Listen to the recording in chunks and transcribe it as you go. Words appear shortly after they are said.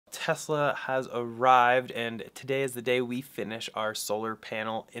Tesla has arrived, and today is the day we finish our solar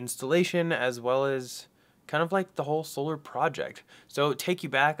panel installation, as well as kind of like the whole solar project. So take you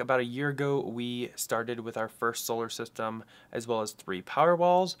back about a year ago, we started with our first solar system, as well as 3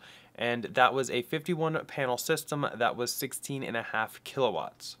 Powerwalls, and that was a 51 panel system that was 16.5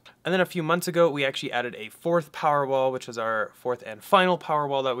 kilowatts. And then a few months ago, we actually added a 4th Powerwall, which is our 4th and final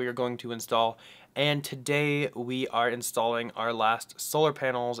Powerwall that we are going to install. And today we are installing our last solar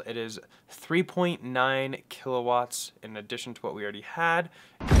panels. It is 3.9 kilowatts in addition to what we already had.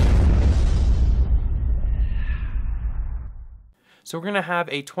 So we're gonna have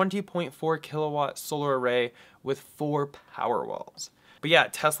a 20.4 kilowatt solar array with 4 Powerwalls. But yeah,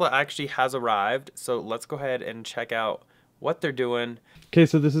 Tesla actually has arrived. So let's go ahead and check out what they're doing. Okay,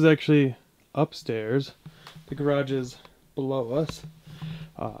 so this is actually upstairs. The garage is below us.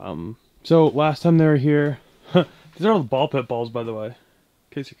 So last time they were here, these are all the ball pit balls, by the way, in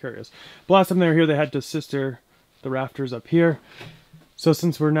case you're curious. But last time they were here, they had to sister the rafters up here. So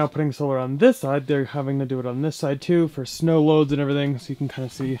since we're now putting solar on this side, they're having to do it on this side too for snow loads and everything. So you can kind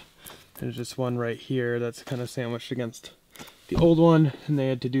of see there's just one right here that's kind of sandwiched against the old one, and they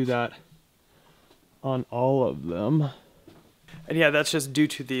had to do that on all of them. And yeah, that's just due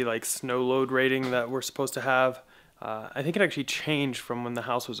to the like snow load rating that we're supposed to have. I think it actually changed from when the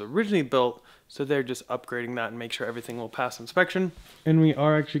house was originally built, so they're just upgrading that and make sure everything will pass inspection. And we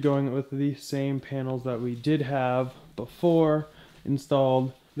are actually going with the same panels that we did have before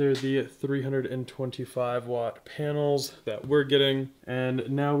installed. They're the 325 watt panels that we're getting, and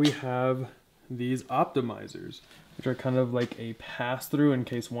now we have these optimizers, which are kind of like a pass-through in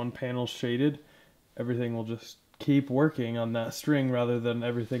case one panel's shaded. Everything will just keep working on that string rather than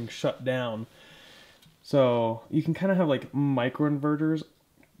everything shut down. So you can kind of have like microinverters.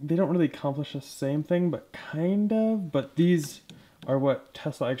 They don't really accomplish the same thing, but kind of. But these are what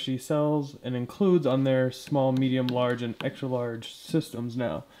Tesla actually sells and includes on their small, medium, large, and extra large systems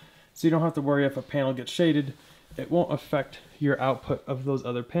now. So you don't have to worry if a panel gets shaded. It won't affect your output of those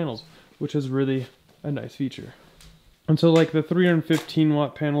other panels, which is really a nice feature. And so like the 315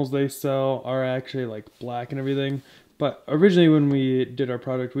 watt panels they sell are actually like black and everything. But originally when we did our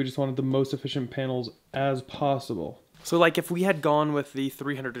product, we just wanted the most efficient panels as possible. So like if we had gone with the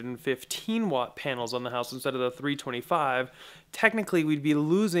 315 watt panels on the house instead of the 325, technically we'd be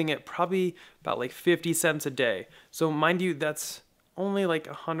losing it probably about like 50 cents a day. So mind you, that's only like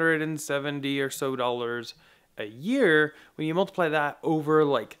 $170 or so a year. When you multiply that over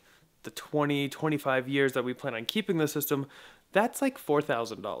like the 25 years that we plan on keeping the system, that's like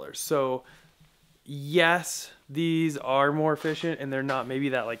 $4,000. So yes, these are more efficient and they're not maybe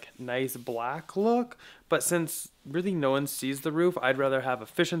that like nice black look, but since really no one sees the roof, I'd rather have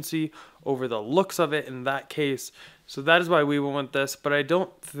efficiency over the looks of it in that case. So that is why we went with this, but I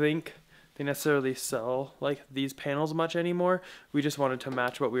don't think they necessarily sell like these panels much anymore. We just wanted to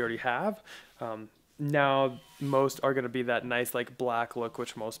match what we already have. Now most are going to be that nice like black look,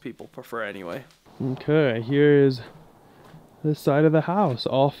 which most people prefer anyway. Okay, here is this side of the house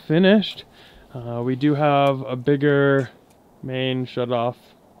all finished. We do have a bigger main shut-off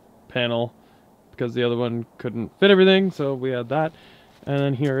panel because the other one couldn't fit everything, so we had that. And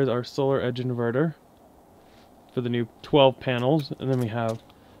then here is our solar edge inverter for the new 12 panels, and then we have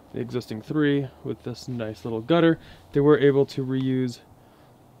the existing 3 with this nice little gutter. They were able to reuse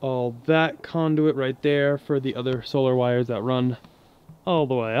all that conduit right there for the other solar wires that run all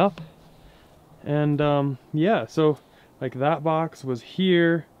the way up. And yeah, so like that box was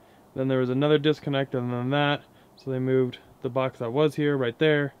here. Then there was another disconnect and then that. So they moved the box that was here right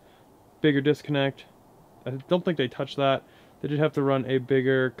there. Bigger disconnect. I don't think they touched that. They did have to run a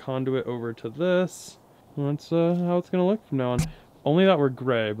bigger conduit over to this. That's how it's going to look from now on. Only that we're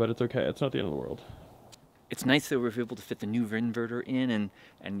gray, but it's okay. It's not the end of the world. It's nice that we're able to fit the new inverter in,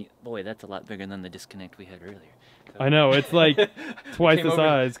 and boy, that's a lot bigger than the disconnect we had earlier. So I know, it's like twice the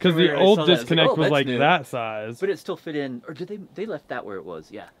size, because the old disconnect was like that size. But it still fit in, or did they left that where it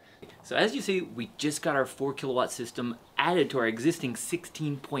was, yeah. So as you see, we just got our 4 kilowatt system added to our existing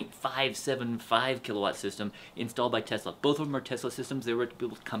 16.575 kilowatt system installed by Tesla. Both of them are Tesla systems. They were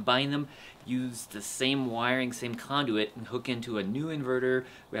able to combine them, use the same wiring, same conduit, and hook into a new inverter.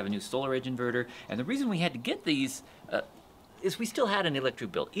 We have a new solar edge inverter. And the reason we had to get these is we still had an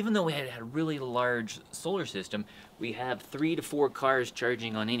electric bill. Even though we had a really large solar system, we have 3 to 4 cars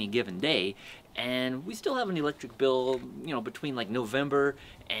charging on any given day, and we still have an electric bill, you know, between like November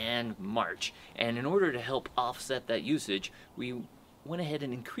and March. And in order to help offset that usage, we went ahead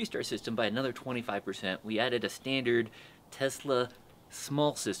and increased our system by another 25%. We added a standard Tesla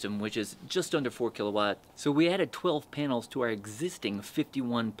small system, which is just under 4 kilowatt. So we added 12 panels to our existing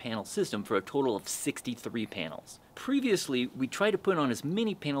 51 panel system for a total of 63 panels. Previously, we tried to put on as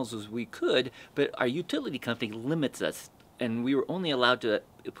many panels as we could, but our utility company limits us, and we were only allowed to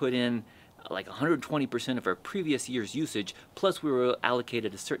put in like 120% of our previous year's usage, plus we were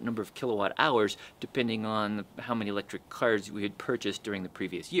allocated a certain number of kilowatt hours depending on how many electric cars we had purchased during the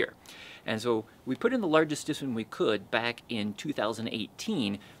previous year. And so we put in the largest system we could back in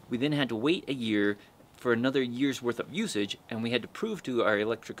 2018. We then had to wait a year for another year's worth of usage, and we had to prove to our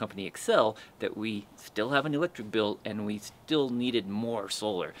electric company Excel that we still have an electric bill and we still needed more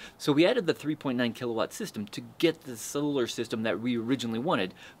solar. So we added the 3.9 kilowatt system to get the solar system that we originally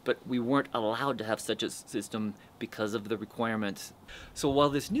wanted, but we weren't allowed to have such a system because of the requirements. So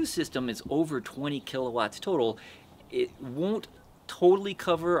while this new system is over 20 kilowatts total, it won't totally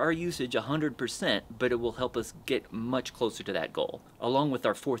cover our usage 100%, but it will help us get much closer to that goal, along with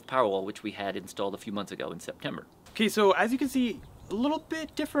our fourth Powerwall, which we had installed a few months ago in September. Okay, so as you can see, a little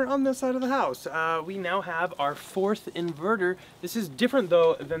bit different on this side of the house. We now have our fourth inverter. This is different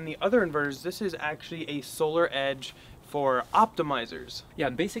though than the other inverters. This is actually a solar edge for optimizers. Yeah,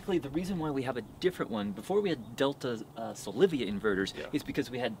 basically the reason why we have a different one, before we had Delta Solivia inverters, is because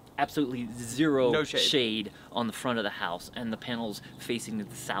we had absolutely zero shade on the front of the house and the panels facing to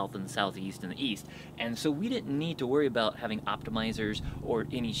the south and the southeast and the east. And so we didn't need to worry about having optimizers or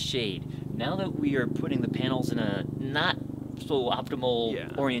any shade. Now that we are putting the panels in a not so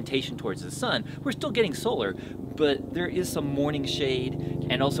optimal orientation towards the sun, we're still getting solar, but there is some morning shade,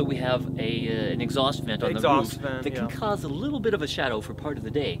 and also we have an exhaust vent on the roof that can cause a little bit of a shadow for part of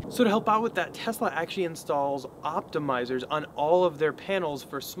the day. So to help out with that, Tesla actually installs optimizers on all of their panels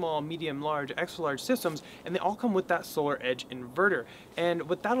for small, medium, large, extra large systems, and they all come with that solar edge inverter. And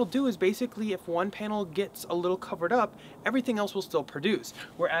what that'll do is basically if one panel gets a little covered up, everything else will still produce.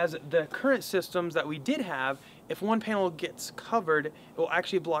 Whereas the current systems that we did have, if one panel gets covered, it will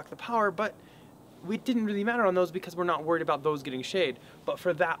actually block the power, but it didn't really matter on those because we're not worried about those getting shade. But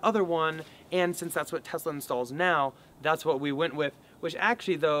for that other one, and since that's what Tesla installs now, that's what we went with, which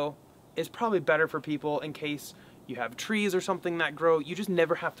actually though is probably better for people in case you have trees or something that grow. You just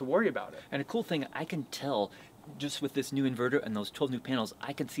never have to worry about it. And a cool thing, I can tell just with this new inverter and those 12 new panels,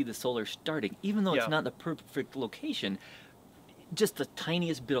 I can see the solar starting, even though it's not the perfect location, just the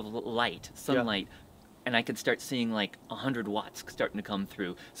tiniest bit of light, sunlight, and I can start seeing like 100 watts starting to come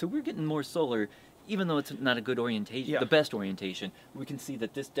through. So we're getting more solar, even though it's not a good orientation, the best orientation. We can see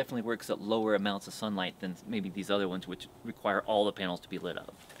that this definitely works at lower amounts of sunlight than maybe these other ones, which require all the panels to be lit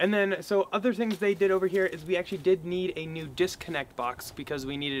up. And then, so other things they did over here is we actually did need a new disconnect box because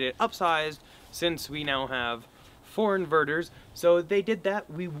we needed it upsized since we now have 4 inverters. So they did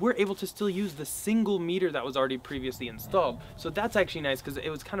that. We were able to still use the single meter that was already previously installed. So that's actually nice because it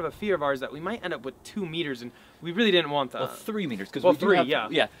was kind of a fear of ours that we might end up with 2 meters, and we really didn't want that. Well, 3 meters, because well, we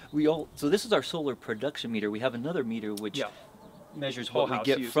 3, so this is our solar production meter. We have another meter which measures what we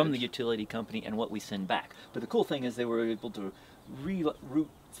get usage from the utility company and what we send back. But the cool thing is they were able to reroute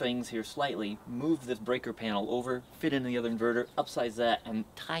things here slightly, move this breaker panel over, fit in the other inverter, upsize that, and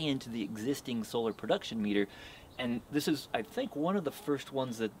tie into the existing solar production meter. And this is, I think, one of the first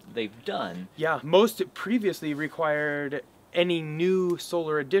ones that they've done. Yeah, most previously required any new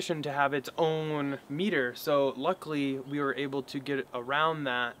solar addition to have its own meter. So luckily we were able to get around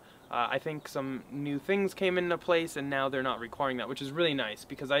that. I think some new things came into place and now they're not requiring that, which is really nice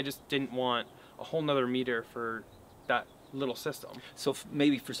because I just didn't want a whole nother meter for that little system. So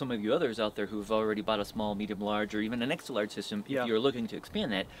maybe for some of you others out there who've already bought a small, medium, large, or even an extra large system, if you're looking to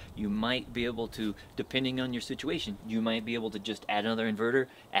expand that, you might be able to, depending on your situation, you might be able to just add another inverter,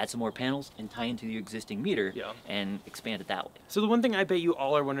 add some more panels, and tie into your existing meter and expand it that way. So the one thing I bet you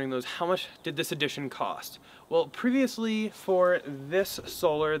all are wondering though is how much did this addition cost? Well, previously for this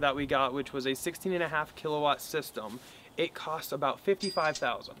solar that we got, which was a 16.5 kilowatt system, it cost about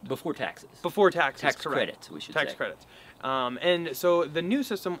 $55,000. Before taxes. Before taxes, Tax correct. credits, we should say. Tax credits. And so the new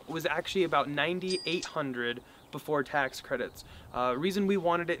system was actually about $9,800 before tax credits. Reason we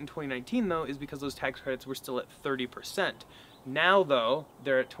wanted it in 2019 though is because those tax credits were still at 30%. Now though,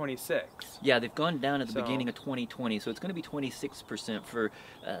 they're at 26. Yeah, they've gone down at the beginning of 2020, so it's going to be 26% for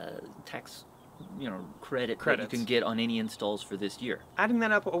tax credit that you can get on any installs for this year. Adding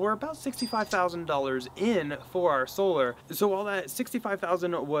that up, we're about $65,000 in for our solar. So while that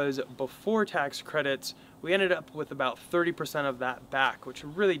 $65,000 was before tax credits, we ended up with about 30% of that back, which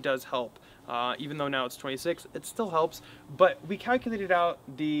really does help. Even though now it's 26, it still helps. But we calculated out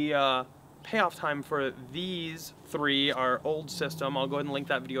the payoff time for these 3, our old system, I'll go ahead and link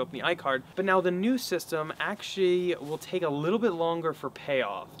that video up in the iCard, but now the new system actually will take a little bit longer for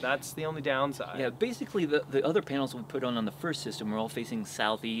payoff. That's the only downside. Yeah, basically the other panels we put on the first system were all facing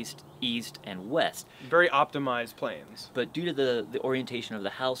southeast, east, and west. Very optimized planes. But due to the orientation of the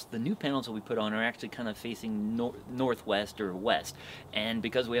house, the new panels that we put on are actually kind of facing northwest or west. And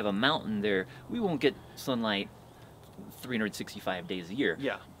because we have a mountain there, we won't get sunlight 365 days a year.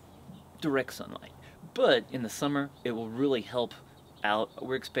 Yeah. Direct sunlight. But in the summer, it will really help out.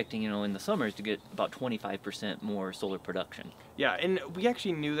 We're expecting, in the summers to get about 25% more solar production. Yeah, and we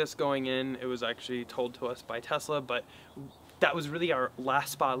actually knew this going in. It was actually told to us by Tesla, but that was really our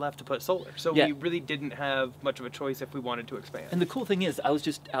last spot left to put solar. So yeah. We really didn't have much of a choice if we wanted to expand. And the cool thing is, I was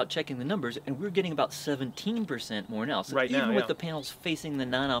just out checking the numbers, and we're getting about 17% more now. So right now, even with the panels facing the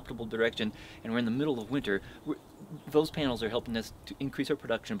non-optimal direction, and we're in the middle of winter, those panels are helping us to increase our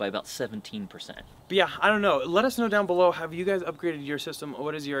production by about 17%. But yeah, I don't know. Let us know down below. Have you guys upgraded your system?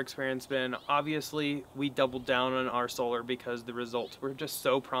 What has your experience been? Obviously, we doubled down on our solar because the results were just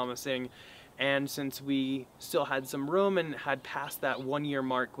so promising. And since we still had some room and had passed that 1-year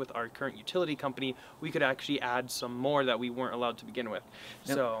mark with our current utility company, we could actually add some more that we weren't allowed to begin with.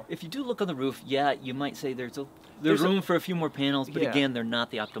 Now, so if you do look on the roof, yeah, you might say there's room for a few more panels, but again, they're not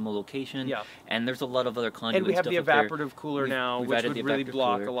the optimal location. Yeah. And there's a lot of other conduit and we have stuff the up evaporative cooler We've now, which added would the really evaporative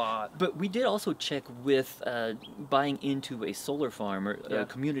block cooler. a lot. But we did also check with buying into a solar farm or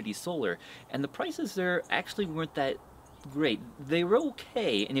community solar, and the prices there actually weren't that great. They were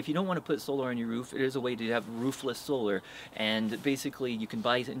okay, and if you don't want to put solar on your roof, there is a way to have roofless solar, and basically you can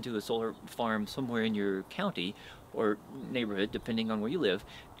buy into a solar farm somewhere in your county or neighborhood, depending on where you live,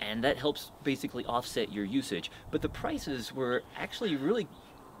 and that helps basically offset your usage. But the prices were actually really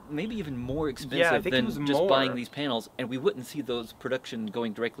maybe even more expensive than just buying these panels, and we wouldn't see those production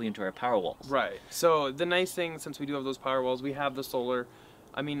going directly into our power walls. Right. So the nice thing, since we do have those power walls, we have the solar.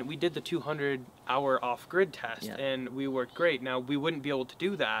 I mean, we did the 200-hour off-grid test, and we worked great. Now, we wouldn't be able to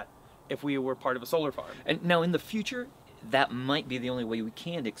do that if we were part of a solar farm. And now, in the future, that might be the only way we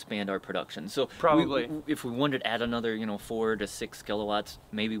can expand our production. So probably, if we wanted to add another, 4 to 6 kilowatts,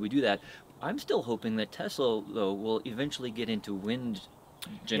 maybe we do that. I'm still hoping that Tesla, though, will eventually get into wind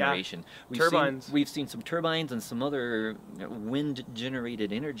generation. We've seen some turbines and some other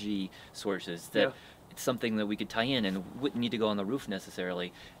wind-generated energy sources that it's something that we could tie in and wouldn't need to go on the roof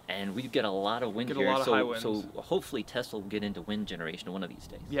necessarily. And we get a lot of wind here, a lot of high winds. So hopefully Tesla will get into wind generation one of these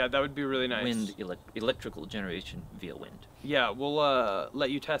days. Yeah, that would be really nice. Wind, electrical generation via wind. Yeah, we'll let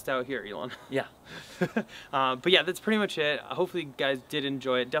you test out here, Elon. Yeah. But yeah, that's pretty much it. Hopefully you guys did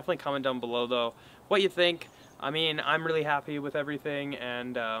enjoy it. Definitely comment down below, though, what you think. I mean, I'm really happy with everything,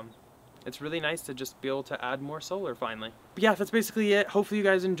 and it's really nice to just be able to add more solar finally. But yeah, that's basically it. Hopefully you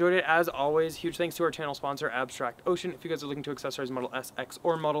guys enjoyed it. As always, huge thanks to our channel sponsor, Abstract Ocean. If you guys are looking to accessorize Model S, X,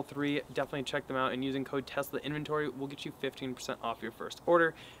 or Model 3, definitely check them out, and using code Tesla Inventory will get you 15% off your first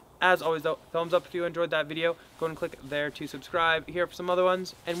order. As always, though, thumbs up if you enjoyed that video. Go and click there to subscribe here for some other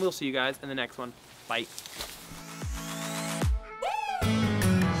ones, and we'll see you guys in the next one. Bye.